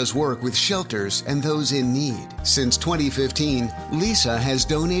Leesa's work with shelters and those in need. Since 2015, Leesa has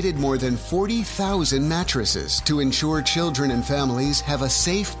donated more than 40,000 mattresses to ensure children and families have a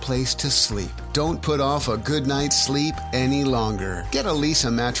safe place to sleep. Don't put off a good night's sleep any longer. Get a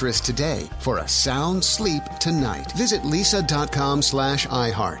Leesa mattress today for a sound sleep tonight. Visit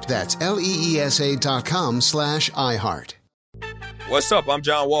leesa.com/iHeart. That's LEESA.com/iHeart. What's up? I'm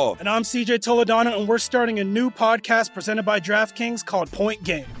John Wall. And I'm CJ Toledano, and we're starting a new podcast presented by DraftKings called Point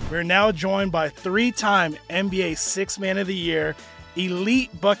Game. We're now joined by three-time NBA Sixth Man of the Year,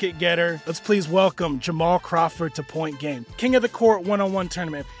 elite bucket getter. Let's please welcome Jamal Crawford to Point Game. King of the Court one-on-one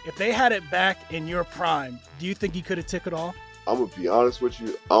tournament. If they had it back in your prime, do you think you could have took it all? I'm going to be honest with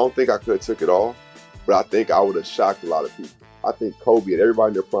you. I don't think I could have took it all, but I think I would have shocked a lot of people. I think Kobe and everybody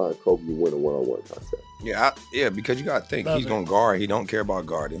in their prime, Kobe would win a one-on-one contest. Yeah, because you got to think he's going to guard. He don't care about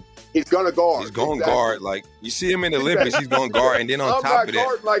guarding. He's going to guard. He's going to guard. Like, you see him in the Olympics, he's going to guard. And then on top of that. I'm not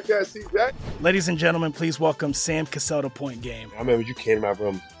guarding like that, CJ. Ladies and gentlemen, please welcome Sam Cassell to Point Game. I remember you came out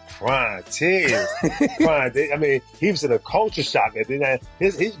from crying, tears. I mean, he was in a culture shock. And then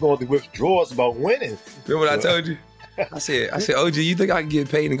he's going through withdrawals about winning. Remember what I told you? I said, OG, you think I can get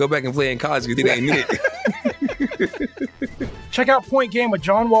paid and go back and play in college because it ain't it? Check out Point Game with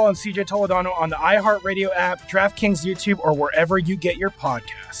John Wall and CJ Toledano on the iHeartRadio app, DraftKings YouTube, or wherever you get your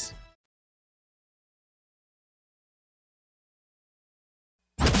podcasts.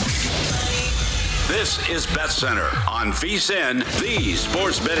 This is BetCenter on VSiN, the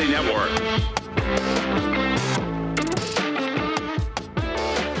Sports Betting Network.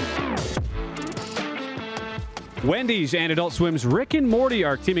 Wendy's and Adult Swim's Rick and Morty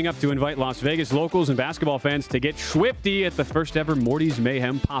are teaming up to invite Las Vegas locals and basketball fans to get swifty at the first ever Morty's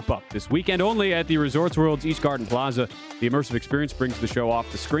Mayhem pop-up. This weekend only at the Resorts World's East Garden Plaza. The immersive experience brings the show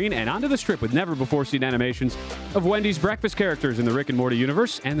off the screen and onto the strip with never-before-seen animations of Wendy's breakfast characters in the Rick and Morty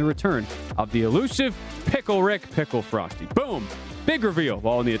universe and the return of the elusive Pickle Rick, Pickle Frosty. Boom! Big reveal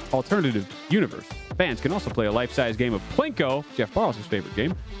while in the alternative universe. Fans can also play a life-size game of Plinko, Jeff Barros' favorite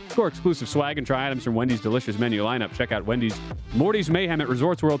game. Score exclusive swag and try items from Wendy's delicious menu lineup. Check out Wendy's Morty's Mayhem at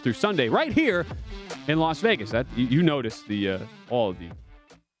Resorts World through Sunday, right here in Las Vegas. You noticed all of the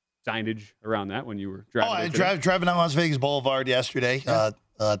signage around that when you were driving. Driving down Las Vegas Boulevard yesterday.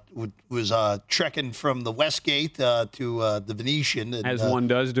 Was trekking from the Westgate to the Venetian. And, as one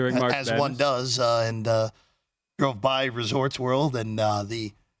does during March Madness. As one does, and drove by Resorts World and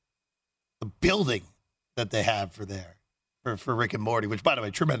the building that they have for Rick and Morty, which, by the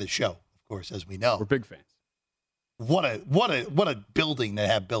way, tremendous show, of course, as we know. We're big fans. What a building they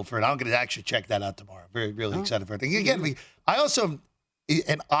have built for it. I'm going to actually check that out tomorrow. Really excited for it. Again, I also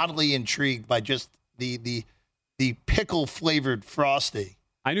am oddly intrigued by just the pickle flavored frosty.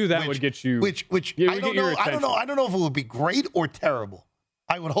 I knew that would get you. Which I don't know. I don't know if it would be great or terrible.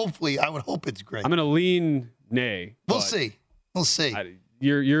 I would hope it's great. I'm going to lean nay. We'll see.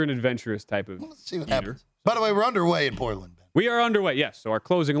 You're an adventurous type of. Let's see what happens. By the way, we're underway in Portland. We are underway, yes. So our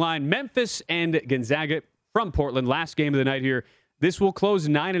closing line, Memphis and Gonzaga from Portland. Last game of the night here. This will close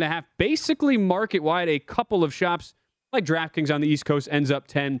 9.5. Basically market-wide, a couple of shops like DraftKings on the East Coast ends up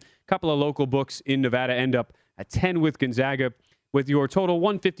 10. A couple of local books in Nevada end up at 10 with Gonzaga, with your total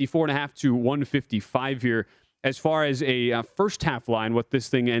 154.5 to 155 here. As far as a first half line, what this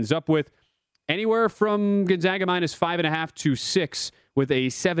thing ends up with, anywhere from Gonzaga minus 5.5 to 6, with a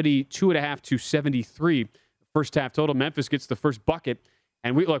 72.5 to 73 first half total. Memphis gets the first bucket.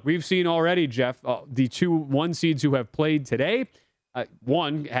 And we've seen already, Jeff, the 2 1 seeds who have played today.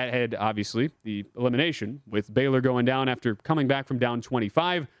 One had obviously the elimination with Baylor going down after coming back from down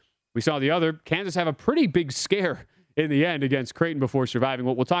 25. We saw the other, Kansas, have a pretty big scare in the end against Creighton before surviving.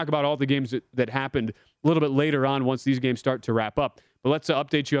 We'll talk about all the games that happened a little bit later on once these games start to wrap up. But let's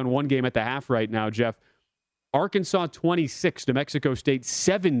update you on one game at the half right now, Jeff. Arkansas 26, New Mexico State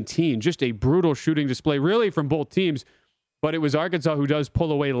 17. Just a brutal shooting display, really, from both teams. But it was Arkansas who does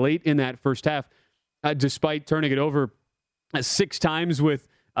pull away late in that first half, despite turning it over 6 times with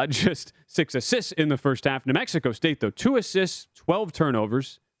just 6 assists in the first half. New Mexico State, though, 2 assists, 12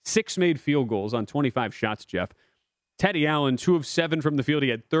 turnovers, 6 made field goals on 25 shots, Jeff. Teddy Allen, 2 of 7 from the field. He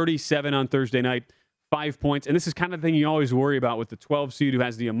had 37 on Thursday night, 5 points. And this is kind of the thing you always worry about with the 12 seed who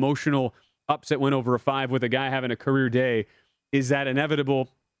has the emotional upset win over a 5 with a guy having a career day. Is that inevitable?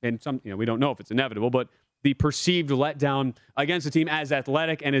 And we don't know if it's inevitable, but the perceived letdown against a team as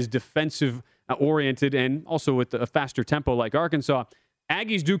athletic and as defensive oriented and also with a faster tempo like Arkansas.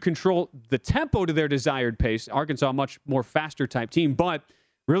 Aggies do control the tempo to their desired pace. Arkansas, a much more faster type team, but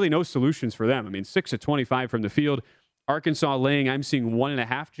really no solutions for them. I mean, 6 of 25 from the field. Arkansas laying, I'm seeing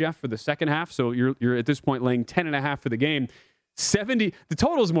 1.5, Jeff, for the second half. So you're at this point laying 10.5 for the game. 70. The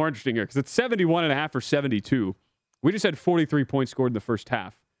total is more interesting here because it's 71.5 or 72. We just had 43 points scored in the first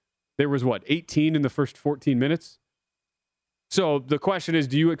half. There was 18 in the first 14 minutes. So the question is,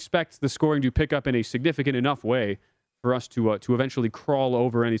 do you expect the scoring to pick up in a significant enough way for us to eventually crawl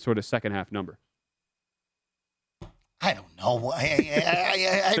over any sort of second half number? I don't know.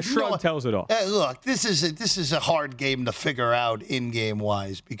 The shrug tells it all. Look, this is a hard game to figure out in-game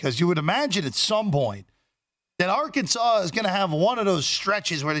wise because you would imagine at some point that Arkansas is going to have one of those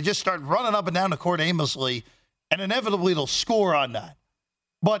stretches where they just start running up and down the court aimlessly, and inevitably they'll score on that.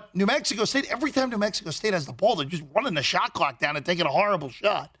 But New Mexico State, every time New Mexico State has the ball, they're just running the shot clock down and taking a horrible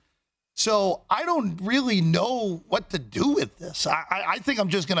shot. So I don't really know what to do with this. I think I'm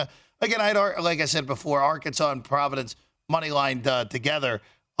just going to, again, like I said before, Arkansas and Providence money lined together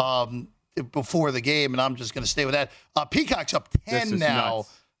before the game, and I'm just going to stay with that. Peacock's up 10 now.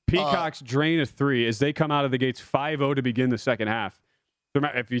 Nuts. Peacock's drain a 3 as they come out of the gates 5-0 to begin the second half. So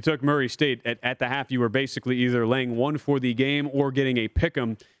if you took Murray State at the half, you were basically either laying 1 for the game or getting a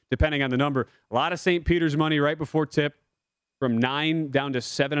pick'em, depending on the number. A lot of St. Peter's money right before tip, from 9 down to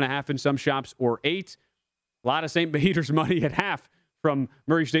 7.5 in some shops, or 8. A lot of St. Peter's money at half, from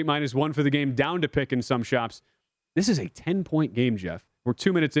Murray State -1 for the game down to pick in some shops. This is a 10-point game, Jeff. We're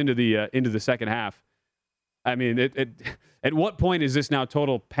 2 minutes into the second half. I mean, at what point is this now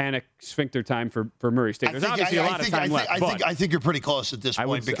total panic sphincter time for Murray State? There's obviously a lot of time left. I think you're pretty close at this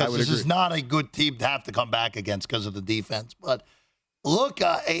point because this is not a good team to have to come back against because of the defense. But look,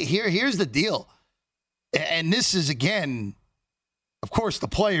 here's the deal. And this is, again, of course, the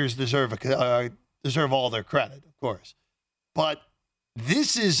players deserve all their credit, of course. But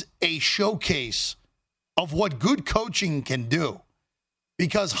this is a showcase of what good coaching can do.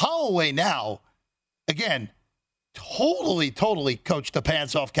 Because Holloway now, again, totally coached the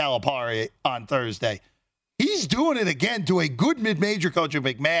pants off Calipari on Thursday. He's doing it again to a good mid-major coach in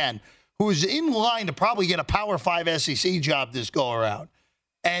McMahon, who is in line to probably get a Power 5 SEC job this go-around.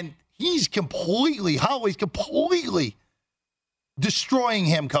 And Holloway's completely destroying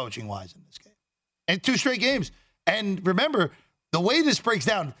him coaching-wise in this game. And 2 straight games. And remember, the way this breaks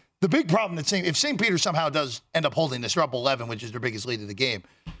down, the big problem if St. Peter somehow does end up holding this, they're up 11, which is their biggest lead of the game,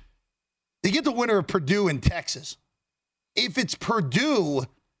 they get the winner of Purdue and Texas. If it's Purdue,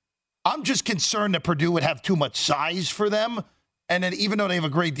 I'm just concerned that Purdue would have too much size for them. And then even though they have a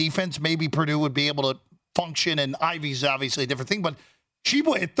great defense, maybe Purdue would be able to function. And Ivy's obviously a different thing. But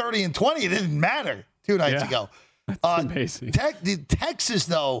Sheboy at 30 and 20, it didn't matter 2 nights ago. That's amazing. Texas,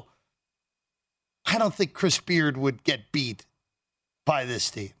 though, I don't think Chris Beard would get beat by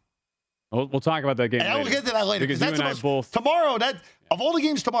this team. We'll talk about that game later. We'll get to that later. Because you and I both. Tomorrow, of all the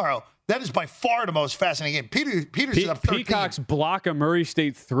games tomorrow, that is by far the most fascinating game. Peter's up 13. Peacocks block a Murray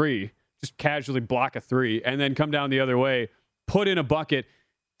State 3, just casually block a 3, and then come down the other way, put in a bucket,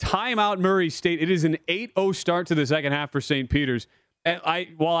 timeout Murray State. It is an 8-0 start to the second half for St. Peter's. And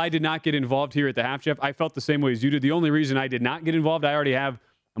while I did not get involved here at the half, Jeff, I felt the same way as you did. The only reason I did not get involved, I already have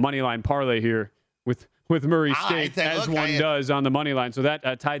a money line parlay here with Murray State, one does on the money line. So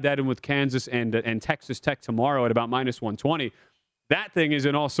that tied that in with Kansas and Texas Tech tomorrow at about -120. That thing is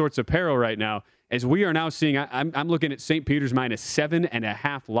in all sorts of peril right now, as we are now seeing. I'm looking at St. Peter's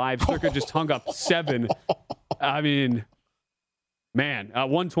 -7.5 live. Circa just hung up 7. I mean, man,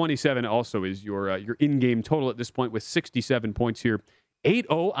 127 also is your in-game total at this point with 67 points here.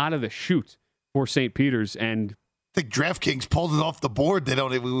 8-0 out of the chute for St. Peter's, and I think DraftKings pulled it off the board.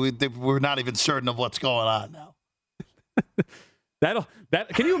 We're not even certain of what's going on now.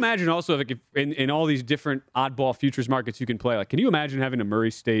 Can you imagine also if in all these different oddball futures markets you can play? Like, can you imagine having a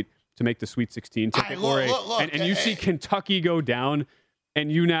Murray State to make the Sweet 16 ticket, and you see Kentucky go down,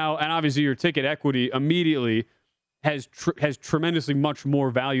 and obviously your ticket equity immediately has tremendously much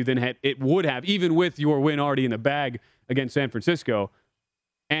more value than it would have, even with your win already in the bag against San Francisco.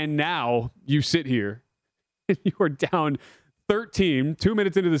 And now you sit here and you are down 13, 2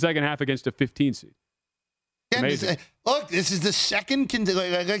 minutes into the second half against a 15 seed. Look, this is the second,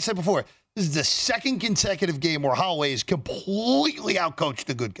 like I said before, this is the second consecutive game where Holloway has completely outcoached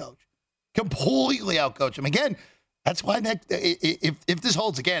the good coach. Completely outcoached him. Again, that's why if this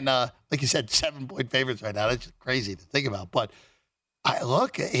holds again, like you said, 7-point favorites right now, that's just crazy to think about. But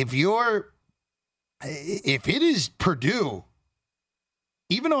if it is Purdue,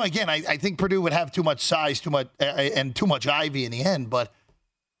 even though, again, I think Purdue would have too much size, too much Ivy in the end, but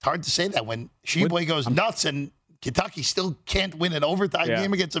it's hard to say that when Sheboy goes nuts and Kentucky still can't win an overtime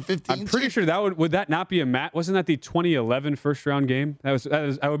game against a 15. I'm pretty sure would that not be a match? Wasn't that the 2011 first round game? That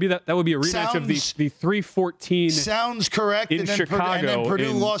would be a rematch of the 3-14. Sounds correct. In Chicago, and then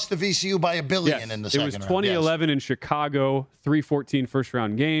Purdue lost to VCU by $1 billion in the second round. It was 2011 in Chicago, 3-14 first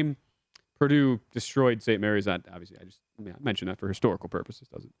round game. Purdue destroyed St. Mary's. Obviously, I mentioned that for historical purposes.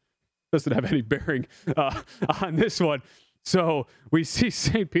 Doesn't have any bearing on this one. So we see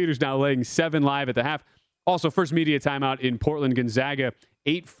St. Peter's now laying 7 live at the half. Also, first media timeout in Portland. Gonzaga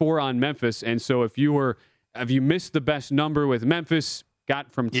 8-4 on Memphis. And so if you missed the best number with Memphis,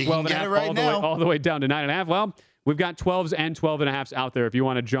 got from 12.5 all the way down to 9.5. Well, we've got 12s and 12.5s out there if you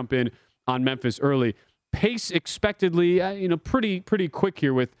want to jump in on Memphis early. Pace expectedly, pretty quick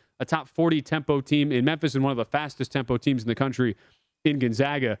here with a top 40 tempo team in Memphis and one of the fastest tempo teams in the country in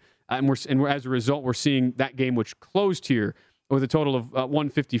Gonzaga. And as a result, we're seeing that game, which closed here with a total of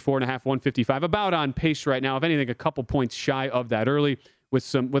 154.5, 155, about on pace right now. If anything, a couple points shy of that early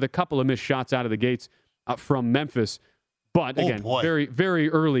with a couple of missed shots out of the gates from Memphis. But again, very, very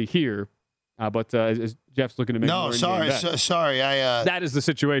early here. But as Jeff's looking to make sorry. That is the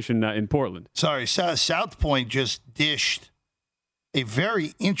situation in Portland. Sorry, South Point just dished a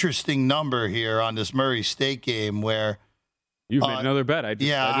very interesting number here on this Murray State game where you've made another bet. I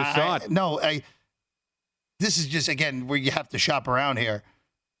just saw it. This is just, again, where you have to shop around here.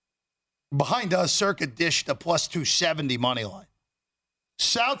 Behind us, Circa dished a plus 270 money line.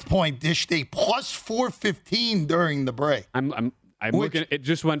 South Point dished a plus 415 during the break. I'm looking. It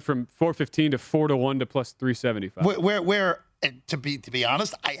just went from 415 to 4-1 to plus 375. Where to be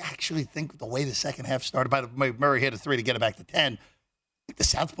honest, I actually think the way the second half started, by the way, Murray hit a 3 to get it back to 10. I think the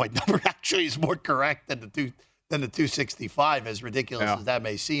South Point number actually is more correct than the 265, as ridiculous as that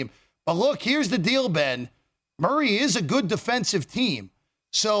may seem. But look, here's the deal, Ben. Murray is a good defensive team.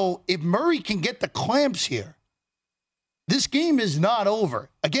 So if Murray can get the clamps here, this game is not over.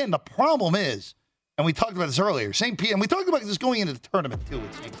 Again, the problem is, and we talked about this earlier, St. Peter, and we talked about this going into the tournament too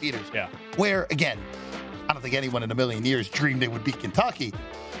with St. Peter's, where, again, I don't think anyone in a million years dreamed they would beat Kentucky,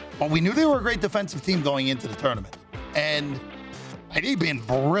 but we knew they were a great defensive team going into the tournament. And they've been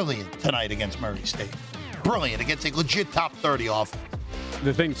brilliant tonight against Murray State. Brilliant against a legit top 30 offense.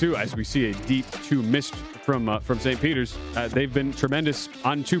 The thing, too, as we see a deep 2 missed from St. Peter's, they've been tremendous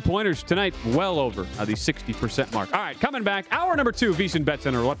on 2-pointers tonight, well over the 60% mark. All right, coming back, hour number 2, VSiN Bet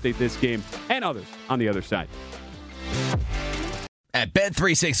Center will update this game and others on the other side. At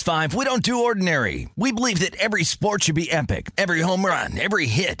Bet365, we don't do ordinary. We believe that every sport should be epic. Every home run, every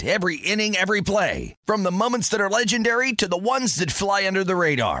hit, every inning, every play. From the moments that are legendary to the ones that fly under the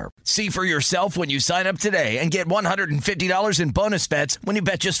radar. See for yourself when you sign up today and get $150 in bonus bets when you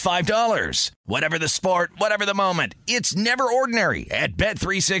bet just $5. Whatever the sport, whatever the moment, it's never ordinary at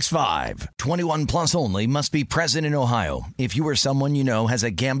Bet365. 21 plus only. Must be present in Ohio. If you or someone you know has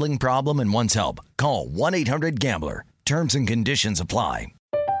a gambling problem and wants help, call 1-800-GAMBLER. Terms and conditions apply.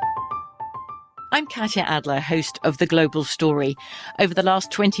 I'm Katya Adler, host of The Global Story. Over the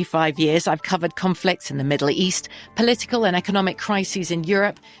last 25 years, I've covered conflicts in the Middle East, political and economic crises in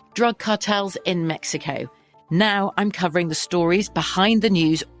Europe, drug cartels in Mexico. Now I'm covering the stories behind the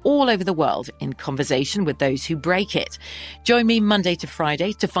news all over the world in conversation with those who break it. Join me Monday to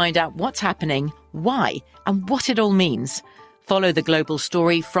Friday to find out what's happening, why, and what it all means. Follow The Global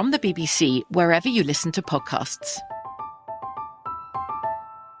Story from the BBC wherever you listen to podcasts.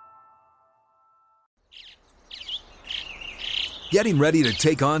 Getting ready to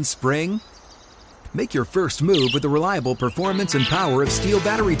take on spring? Make your first move with the reliable performance and power of Steel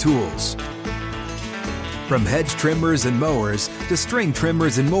battery tools. From hedge trimmers and mowers to string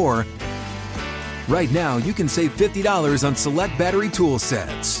trimmers and more, right now you can save $50 on select battery tool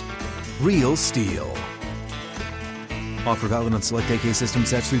sets. Real Steel. Offer valid on select AK system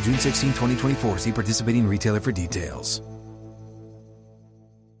sets through June 16, 2024. See participating retailer for details.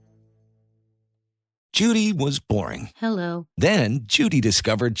 Judy was boring. Hello. Then Judy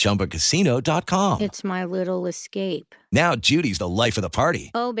discovered ChumbaCasino.com. It's my little escape. Now Judy's the life of the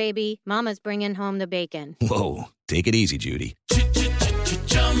party. Oh, baby, mama's bringing home the bacon. Whoa, take it easy, Judy.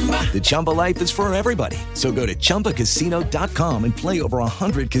 The Chumba life is for everybody. So go to ChumbaCasino.com and play over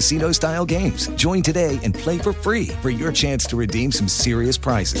 100 casino-style games. Join today and play for free for your chance to redeem some serious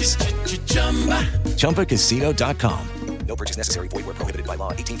prizes. ChumbaCasino.com. No purchase necessary. Void where prohibited by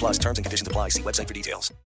law. 18+ terms and conditions apply. See website for details.